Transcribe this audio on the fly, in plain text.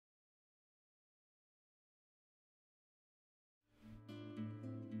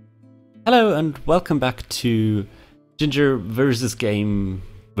Hello and welcome back to Ginger versus Game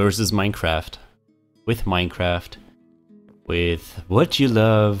versus Minecraft. With Minecraft. With what you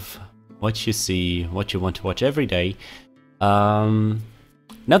love, what you see, what you want to watch every day. Now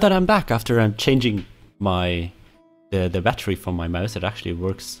that I'm back after I'm changing my the battery from my mouse, it actually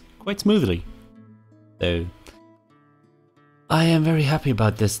works quite smoothly. So I am very happy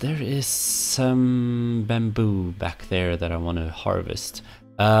about this. There is some bamboo back there that I want to harvest.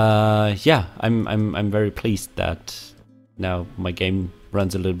 Yeah, I'm very pleased that now my game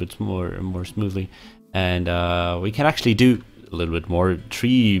runs a little bit more smoothly, and we can actually do a little bit more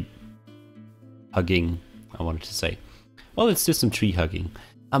tree hugging. I wanted to say, well, let's do some tree hugging.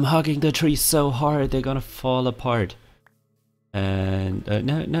 I'm hugging the trees so hard they're gonna fall apart. And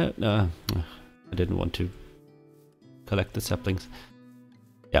no, I didn't want to collect the saplings.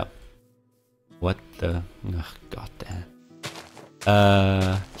 Yeah. What the? Oh, God damn.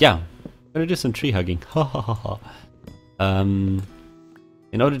 Yeah, I'm gonna do some tree hugging. Ha ha ha ha. In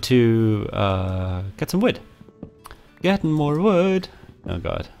order to get some wood. Getting more wood. Oh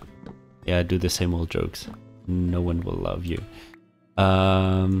God. Yeah, do the same old jokes. No one will love you.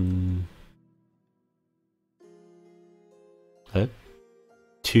 Huh?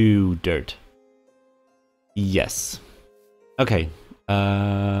 2 dirt. Yes. Okay.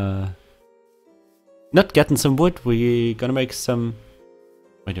 Not getting some wood, we're gonna make some...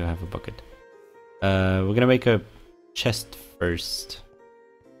 Why do I have a bucket? We're gonna make a chest first.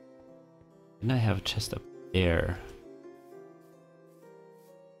 Didn't I have a chest up there?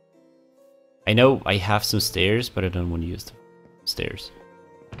 I know I have some stairs, but I don't want to use the stairs.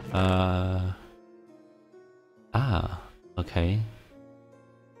 Okay.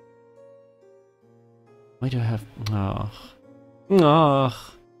 Why do I have... Oh,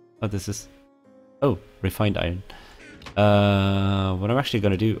 this is... Oh, refined iron. What I'm actually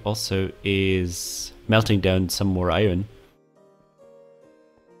gonna do also is melting down some more iron.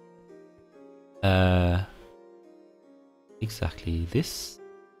 Exactly this.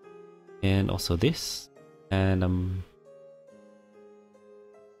 And also this. And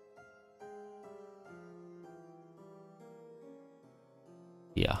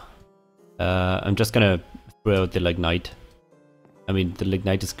yeah. I'm just gonna throw out the lignite. I mean, the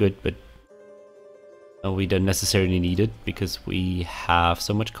lignite is good, but we don't necessarily need it because we have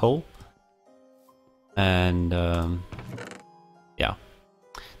so much coal. And yeah,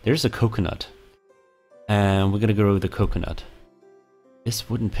 there's a coconut, and we're gonna grow the coconut. This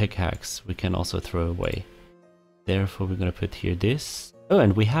wooden pickaxe we can also throw away. Therefore, we're gonna put here this. Oh,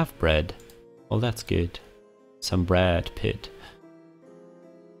 and we have bread. Well, that's good. Some bread pit.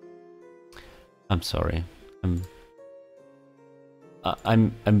 I'm sorry.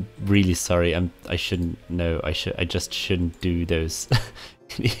 I'm really sorry. I shouldn't know. I just shouldn't do those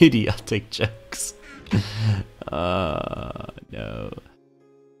idiotic jokes. No.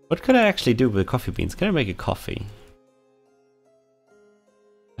 What could I actually do with coffee beans? Can I make a coffee?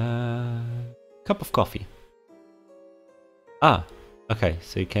 Cup of coffee. Ah, okay.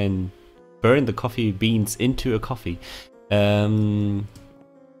 So you can burn the coffee beans into a coffee. Therefore,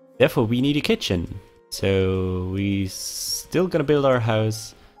 we need a kitchen. So we still gonna build our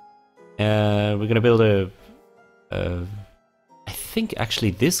house. We're gonna build I think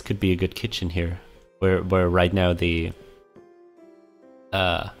actually this could be a good kitchen here, where right now the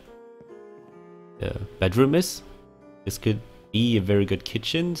bedroom is. This could be a very good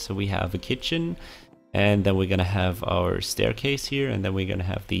kitchen. So we have a kitchen, and then we're gonna have our staircase here, and then we're gonna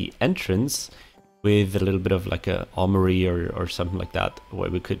have the entrance with a little bit of like a armory or something like that, where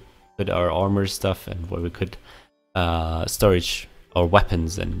we could put our armor stuff and where we could storage our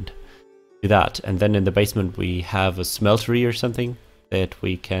weapons and do that. And then in the basement we have a smeltery or something that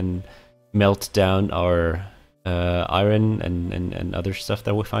we can melt down our iron and other stuff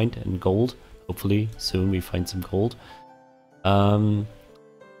that we find, and gold. Hopefully soon we find some gold.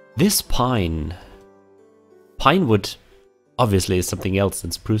 This pine wood obviously is something else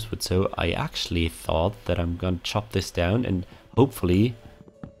than spruce wood, so I actually thought that I'm gonna chop this down and hopefully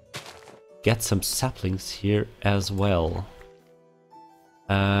get some saplings here as well.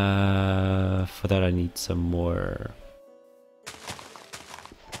 For that I need some more.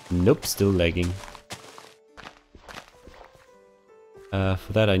 Nope, still lagging.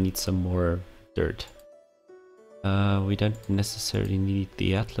 For that I need some more dirt. We don't necessarily need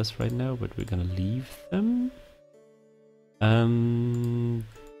the atlas right now, but we're gonna leave them.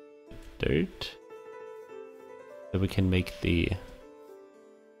 Dirt. So we can make the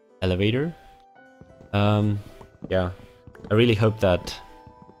elevator. Yeah, I really hope that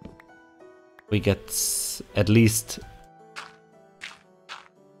we get at least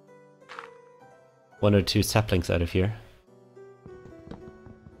one or two saplings out of here.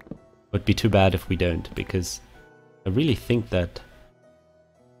 Would be too bad if we don't, because I really think that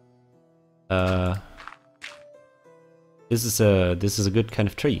this is a good kind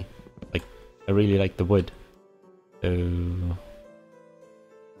of tree. Like, I really like the wood. So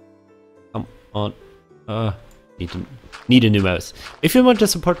come on, need a new mouse. If you want to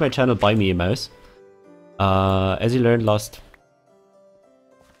support my channel, buy me a mouse. As you learned last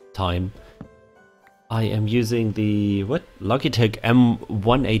time, I am using the Logitech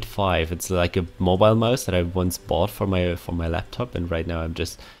M185. It's like a mobile mouse that I once bought for my laptop, and right now I'm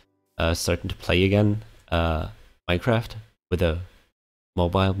just starting to play again Minecraft with a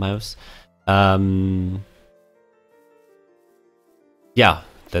mobile mouse. Yeah,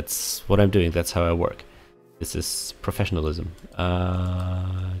 that's what I'm doing. That's how I work. This is professionalism.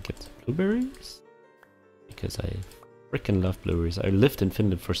 Get some blueberries because I freaking love blueberries. I lived in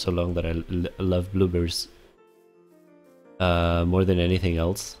Finland for so long that I love blueberries more than anything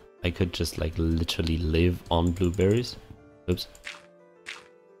else. I could just like literally live on blueberries. Oops.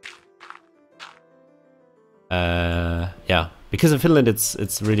 Yeah, because in Finland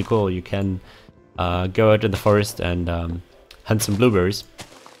it's really cool. You can go out in the forest and hunt some blueberries,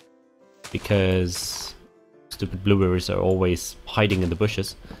 because stupid blueberries are always hiding in the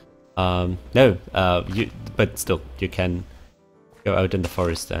bushes. But still, you can go out in the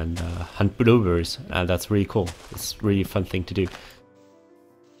forest and hunt blueberries, and that's really cool. It's a really fun thing to do.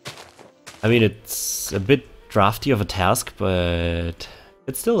 I mean, it's a bit drafty of a task, but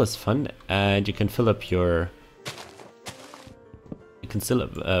it still is fun, and you can fill up your fill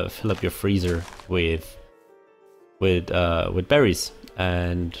up your freezer with berries,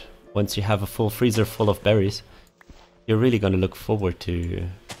 and once you have a full freezer full of berries, you're really gonna look forward to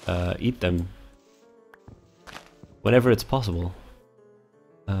eat them whenever it's possible.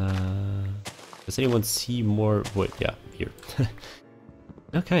 Does anyone see more wood? Yeah, here.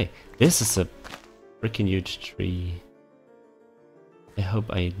 Okay, this is a freaking huge tree. I hope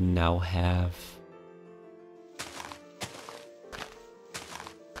I now have...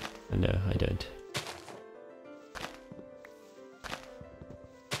 No, I don't.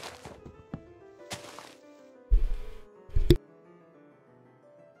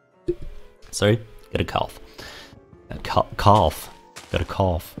 Sorry, got a cough. Cough. Got a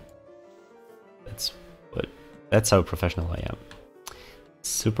cough. That's how professional I am.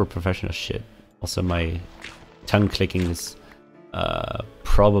 Super professional shit. Also, my tongue clicking is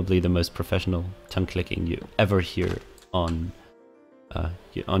probably the most professional tongue clicking you ever hear on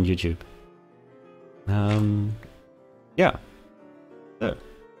YouTube. Yeah. So.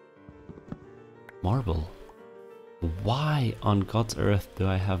 Marble. Why on God's earth do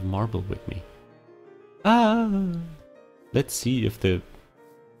I have marble with me? Let's see if the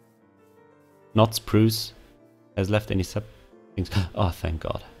not spruce has left any things. Oh, thank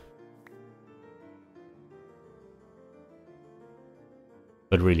God.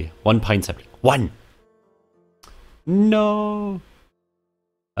 But really, one pine sapling. One! No!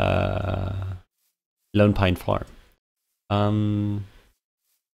 Lone Pine Farm.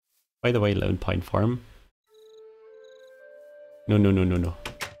 By the way, Lone Pine Farm. No.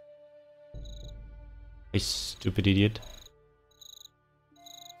 You stupid idiot.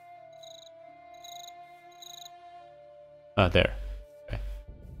 Ah, there. Okay.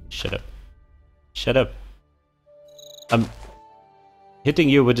 Shut up. Shut up. I'm hitting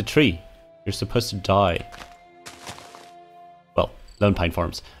you with a tree. You're supposed to die. Well, Lone Pine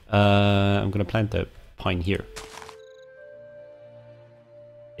Farms. I'm gonna plant the pine here.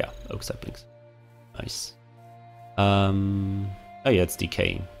 Yeah, oak saplings. Nice. Oh yeah, it's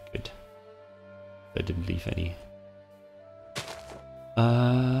decaying. Good. I didn't leave any.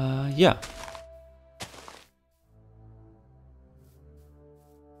 Yeah.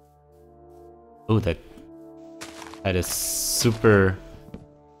 Oh, that is super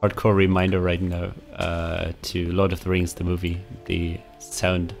hardcore reminder right now to Lord of the Rings, the movie, the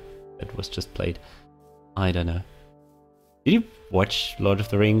sound that was just played. I don't know. Did you watch Lord of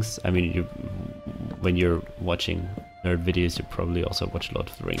the Rings? I mean, when you're watching nerd videos, you probably also watch Lord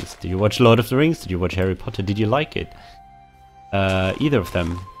of the Rings. Did you watch Lord of the Rings? Did you watch Harry Potter? Did you like it? Either of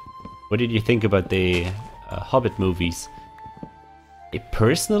them. What did you think about the Hobbit movies? I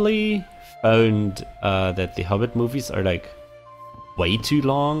personally found that the Hobbit movies are like way too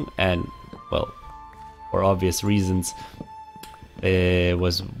long, and well, for obvious reasons, there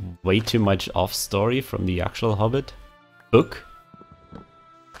was way too much off story from the actual Hobbit book.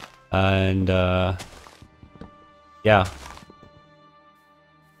 And yeah,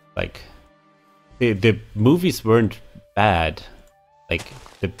 like the movies weren't bad. Like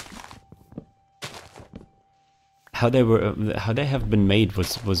how they have been made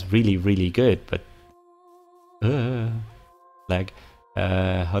was really good, but like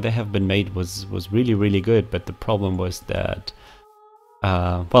how they have been made was really good, but the problem was that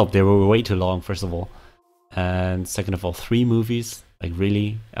well, they were way too long, first of all, and second of all, 3 movies, like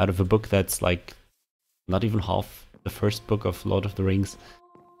really, out of a book that's like not even half the first book of Lord of the Rings.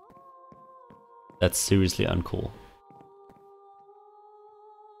 That's seriously uncool.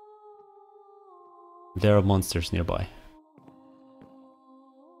 There are monsters nearby.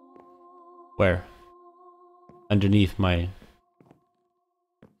 Where? Underneath my...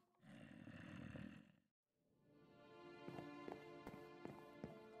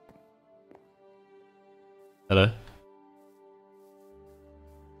 Hello?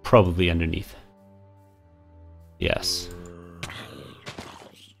 Probably underneath. Yes.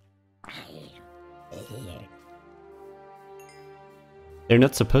 They're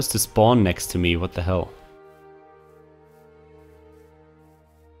not supposed to spawn next to me, what the hell?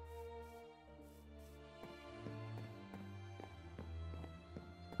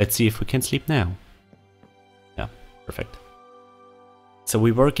 Let's see if we can sleep now. Yeah, perfect. So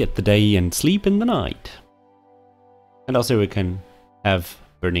we work at the day and sleep in the night. And also we can have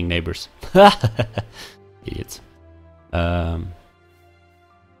burning neighbors. Idiots.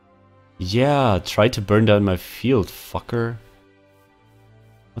 Yeah, try to burn down my field, fucker.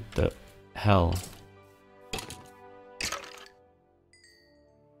 What the hell?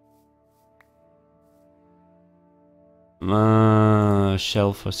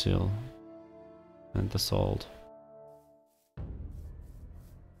 Shell fossil. And the salt.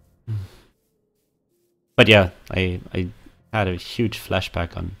 But yeah, I had a huge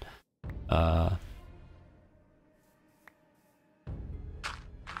flashback on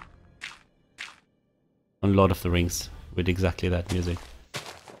Lord of the Rings with exactly that music.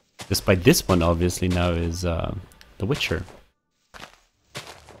 Despite this one obviously now is The Witcher.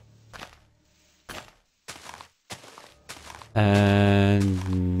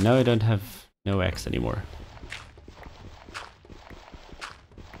 And now I don't have no axe anymore.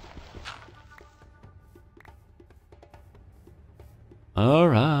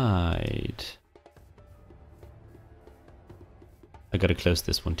 Alright. I gotta close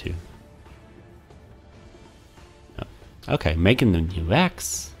this one too. Oh. Okay, making the new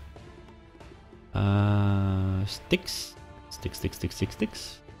axe. Sticks.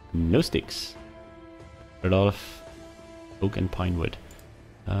 Sticks. No sticks. A lot of oak and pine wood.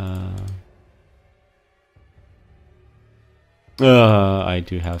 I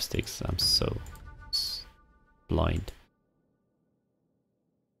do have sticks. I'm so blind.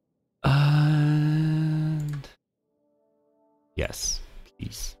 And yes,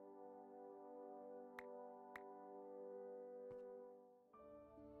 please.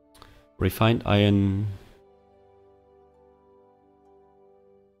 Refined iron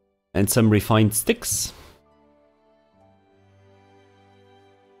and some refined sticks.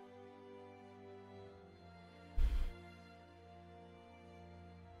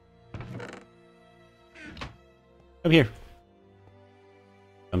 Come here.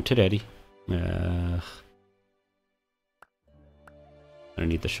 Come to daddy. I don't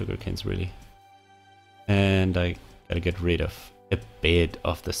need the sugar canes really. And I gotta get rid of a bit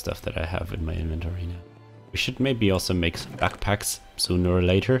of the stuff that I have in my inventory now. We should maybe also make some backpacks sooner or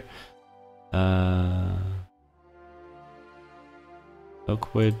later.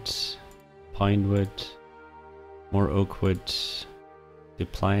 Oak wood, pine wood, more oak wood, the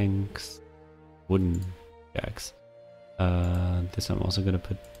planks, wooden axe. This I'm also gonna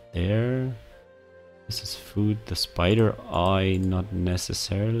put there. This is food. The spider eye, not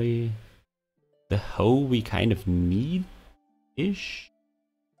necessarily. The hoe we kind of need-ish.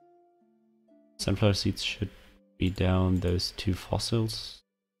 Sunflower seeds should be down those 2 fossils.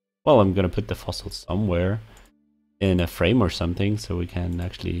 Well, I'm gonna put the fossils somewhere in a frame or something so we can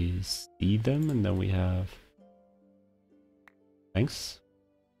actually see them, and then we have... Thanks.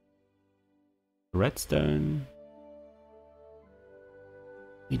 Redstone.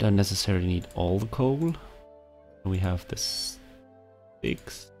 We don't necessarily need all the coal. We have the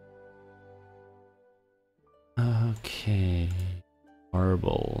sticks. Okay.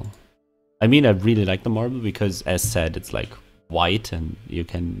 Marble. I mean, I really like the marble because, as said, it's like white and you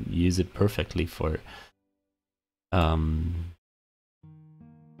can use it perfectly for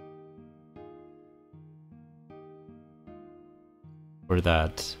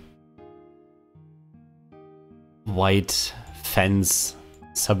that white fence,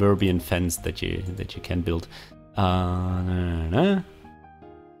 suburban fence that you can build.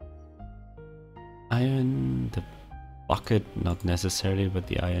 Iron, the bucket, not necessarily, but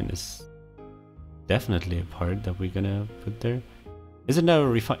the iron is definitely a part that we're gonna put there. Is it now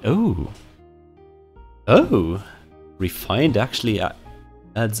refined? Oh! Oh! Refined actually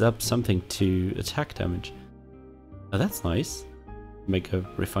adds up something to attack damage. Oh, that's nice. Make a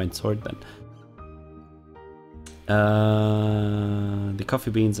refined sword then. The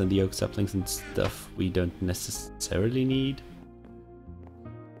coffee beans and the oak saplings and stuff we don't necessarily need.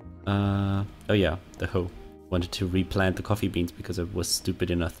 Oh yeah, the hoe. Wanted to replant the coffee beans because I was stupid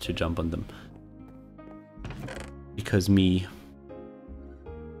enough to jump on them. Because me.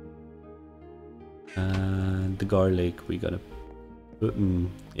 And the garlic we gotta...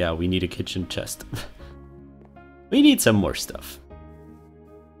 yeah, we need a kitchen chest. We need some more stuff.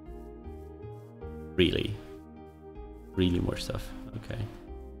 Really. Really more stuff. Okay.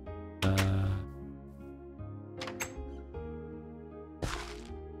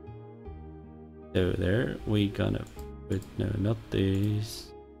 So there, we gonna put... No, not these.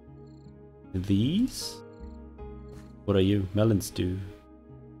 These? What are you? Melons do.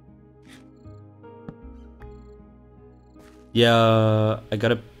 Yeah, I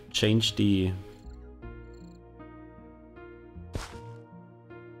gotta change the...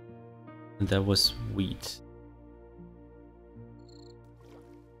 And that was wheat.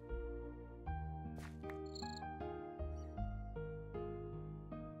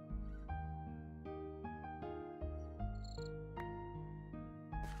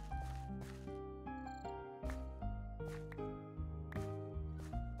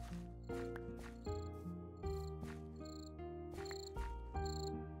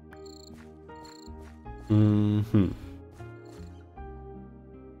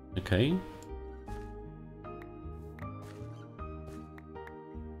 Okay.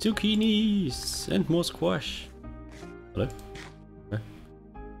 Zucchinis and more squash. Hello? Okay.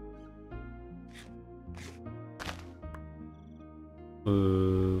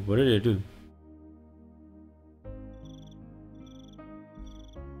 What did I do?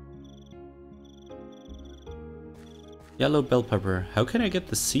 Yellow bell pepper. How can I get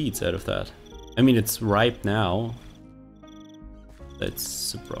the seeds out of that? I mean, it's ripe now. That's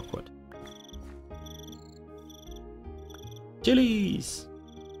super awkward. Chilies!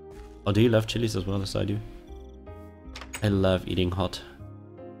 Oh, do you love chilies as well as I do? I love eating hot.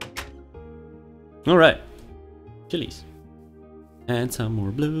 Alright. Chilies. And some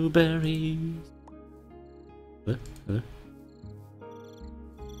more blueberries. Hello? Hello?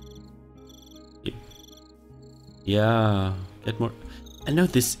 Yeah, get more. I know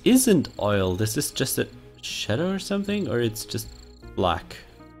this isn't oil. This is just a shadow or something, or it's just black.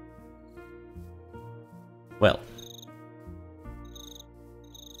 Well.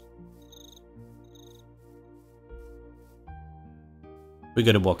 We're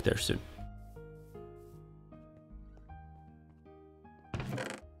gonna walk there soon.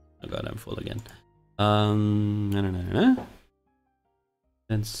 Oh god, I'm full again.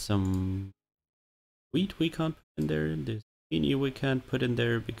 Then some wheat we can't put in there. This zucchini we can't put in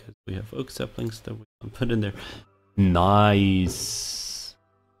there because we have oak saplings that we can't put in there. Nice.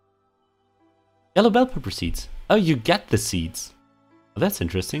 Yellow bell pepper seeds. Oh, you get the seeds. Oh, that's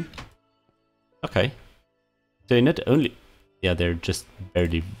interesting. Okay. So not only... Yeah, they're just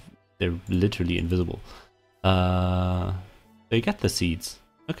barely... They're literally invisible. So you get the seeds.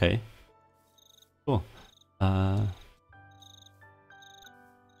 Okay. Cool.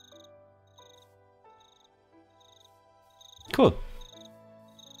 Cool.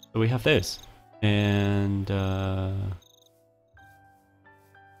 So we have those. And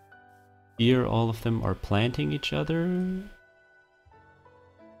here all of them are planting each other.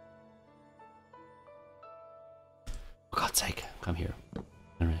 For God's sake, come here.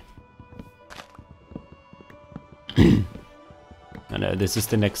 Alright. I know, this is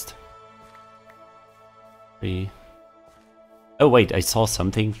the next tree. Oh wait, I saw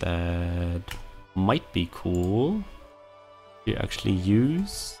something that might be cool. You actually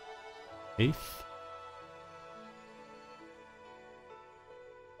use eighth.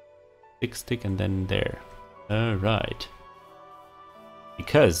 Stick and then there. Alright.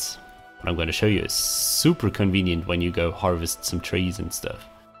 Because what I'm going to show you is super convenient when you go harvest some trees and stuff.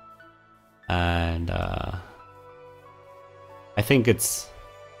 And I think it's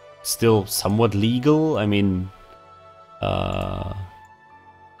still somewhat legal. I mean,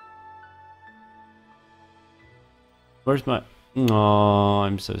 where's my... Oh,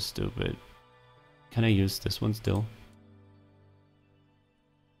 I'm so stupid. Can I use this one still?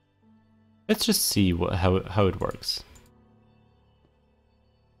 Let's just see how it works.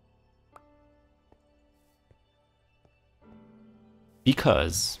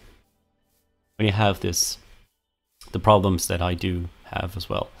 Because when you have this, the problems that I do have as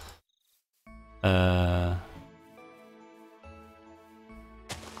well, Uh,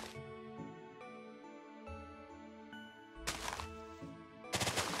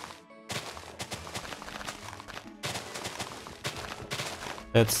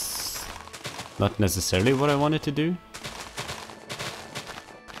 that's not necessarily what I wanted to do.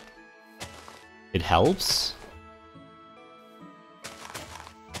 It helps.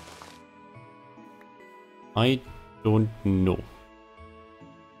 I don't know.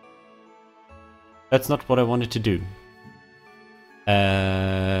 That's not what I wanted to do.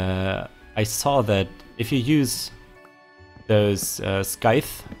 I saw that if you use those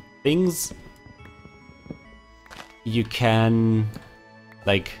scythe things, you can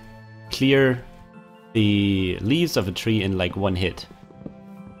like clear the leaves of a tree in like one hit.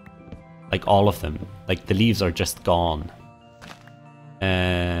 Like all of them. Like the leaves are just gone.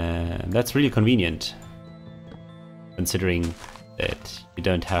 And that's really convenient. Considering that you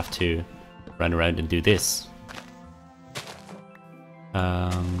don't have to run around and do this.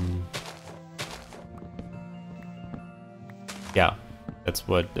 Yeah, that's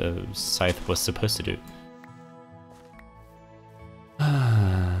what Scythe was supposed to do.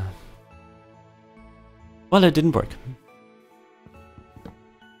 Well, it didn't work.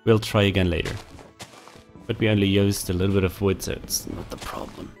 We'll try again later. But we only used a little bit of wood, so it's not the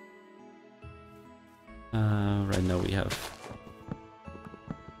problem. Right now we have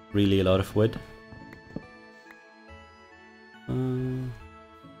really a lot of wood.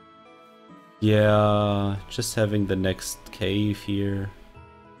 Yeah, just having the next cave here.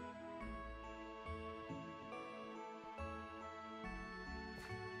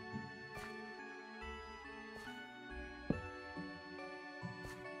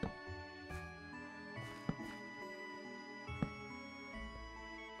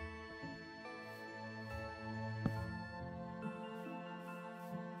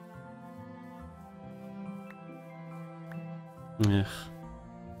 Ugh.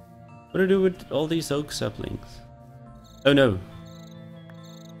 What do I do with all these oak saplings? Oh no.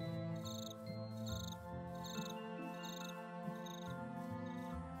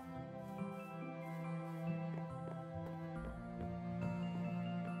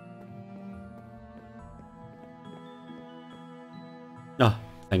 Ah,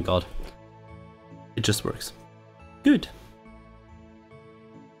 thank God. It just works. Good.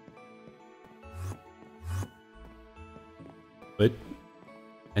 But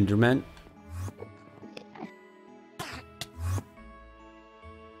Enderman.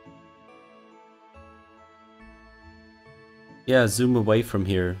 Yeah, zoom away from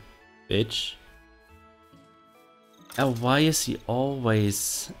here, bitch. Oh, why is he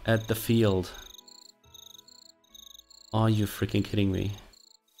always at the field? Are you freaking kidding me?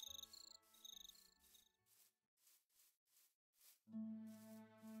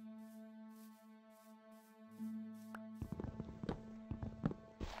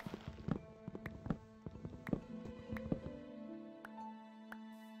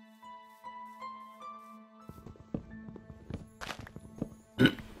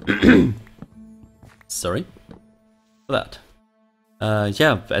 Sorry for that.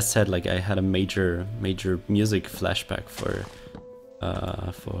 Yeah, as said, like I had a major music flashback for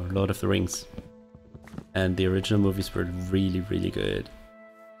Lord of the Rings, and the original movies were really good.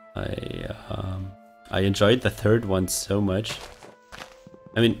 I enjoyed the third one so much.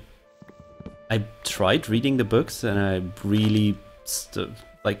 I mean, I tried reading the books, and I really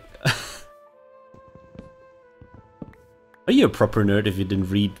like. Are you a proper nerd if you didn't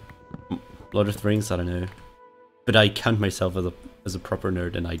read Lord of the Rings? I don't know. But I count myself as a proper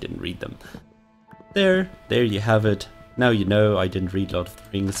nerd, and I didn't read them. There you have it. Now you know I didn't read Lord of the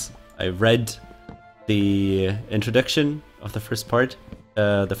Rings. I read the introduction of the first part,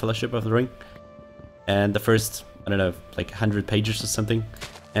 the Fellowship of the Ring, and the first, I don't know, like 100 pages or something.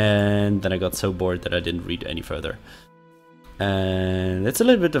 And then I got so bored that I didn't read any further. And it's a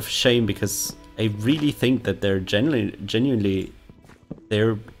little bit of shame because I really think that they're genuinely,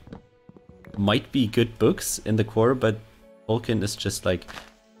 there might be good books in the core, but Tolkien is just like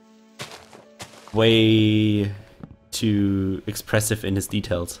way too expressive in his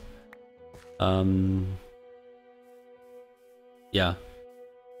details. Yeah,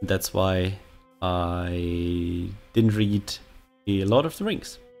 that's why I didn't read A Lord of the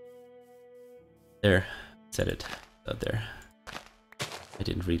Rings. There, said it out there. I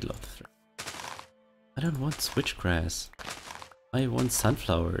didn't read Lord of the Rings. I don't want switchgrass. I want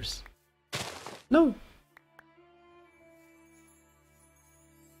sunflowers. No.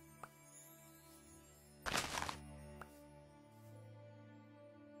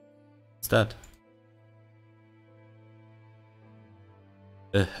 What's that?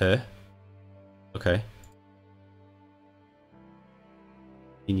 Uh-huh. Okay.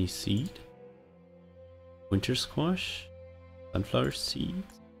 Beanie seed. Winter squash. Sunflower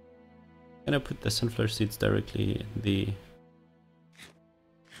seeds. Can I put the sunflower seeds directly in the...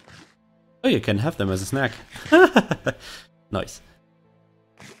 Oh, you can have them as a snack. Nice.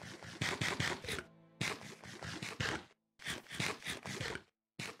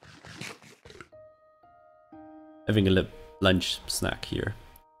 Having a lunch snack here.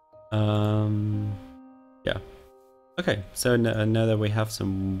 Yeah. Okay, so now that we have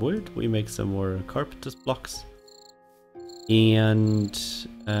some wood, we make some more carpenter's blocks. And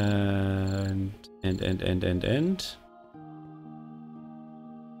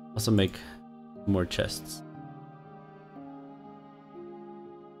also make more chests.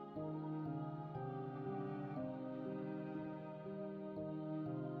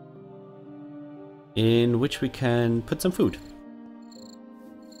 In which we can put some food.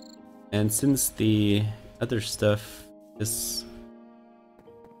 And since the other stuff is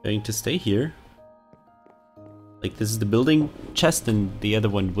going to stay here, like this is the building chest and the other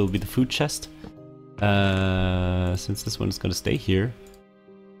one will be the food chest. Since this one is going to stay here.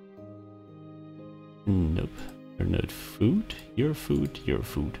 Nope. You're not food. You're food. You're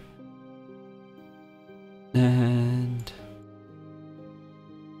food. And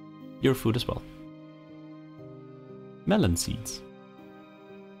your food as well. Melon seeds.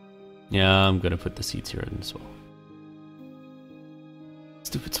 Yeah, I'm gonna put the seeds here as well.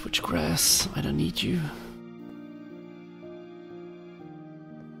 Stupid switchgrass. I don't need you.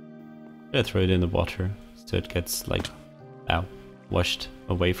 Yeah, throw it in the water so it gets like, washed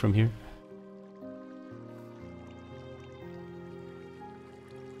away from here.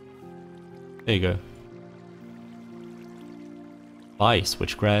 There you go. Bye,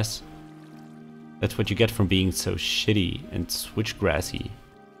 switchgrass. That's what you get from being so shitty and switchgrassy.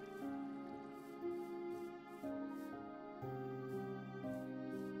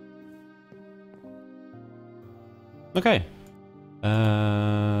 Okay.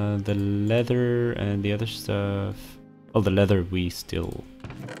 The leather and the other stuff. Well, the leather we still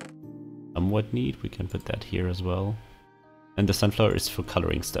somewhat need. We can put that here as well. And the sunflower is for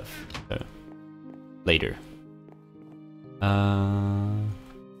coloring stuff. So later.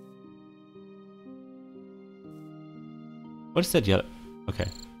 What is that yellow? Okay.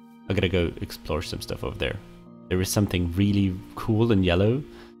 I gotta go explore some stuff over there. There is something really cool and yellow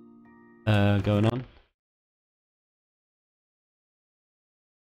going on.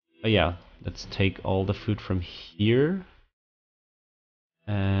 Oh yeah, let's take all the food from here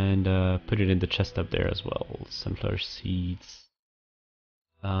and put it in the chest up there as well. Sunflower seeds,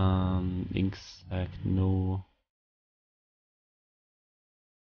 ink sac, no.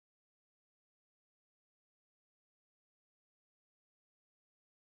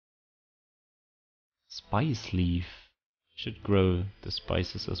 Spice leaf should grow the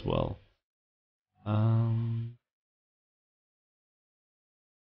spices as well.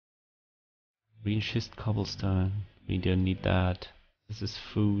 Green schist cobblestone. We don't need that. This is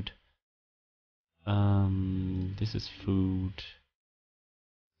food. This is food.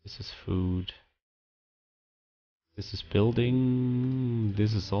 This is food. This is building.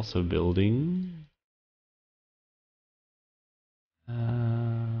 This is also building.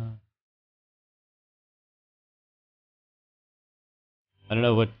 I don't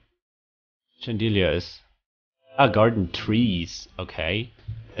know what Chandelier is. Ah, garden trees. Okay.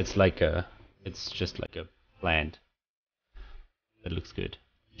 It's like a... It's just like a plant. That looks good.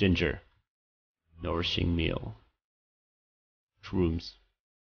 Ginger. Nourishing meal. Shrooms.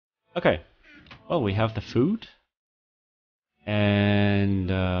 Okay. Well, we have the food. And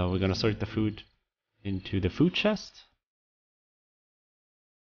we're gonna sort the food into the food chest.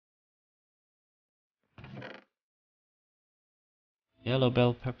 Yellow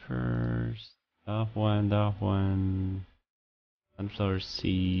bell peppers. That one. Sunflower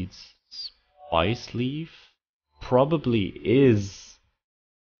seeds. Spice leaf. Probably is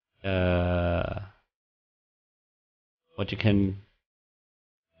what you can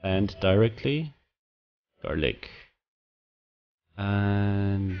plant directly. Garlic.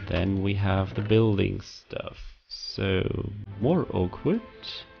 And then we have the building stuff. So more oak wood.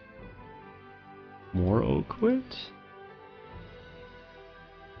 More oak wood.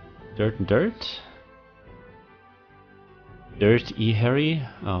 Dirt and dirt. Dirt E Harry.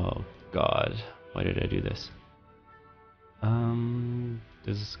 Oh god, why did I do this?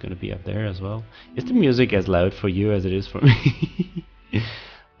 This is gonna be up there as well. Is the music as loud for you as it is for me?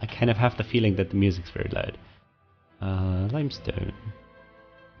 I kind of have the feeling that the music's very loud. Limestone.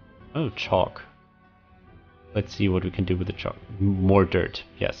 Oh, chalk. Let's see what we can do with the chalk. More dirt.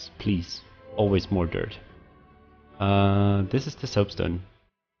 Yes, please. always more dirt. This is the soapstone.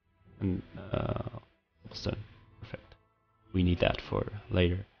 And cobblestone. Perfect. We need that for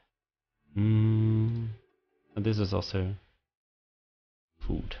later. And this is also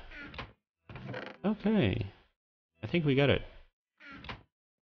food. Okay. I think we got it.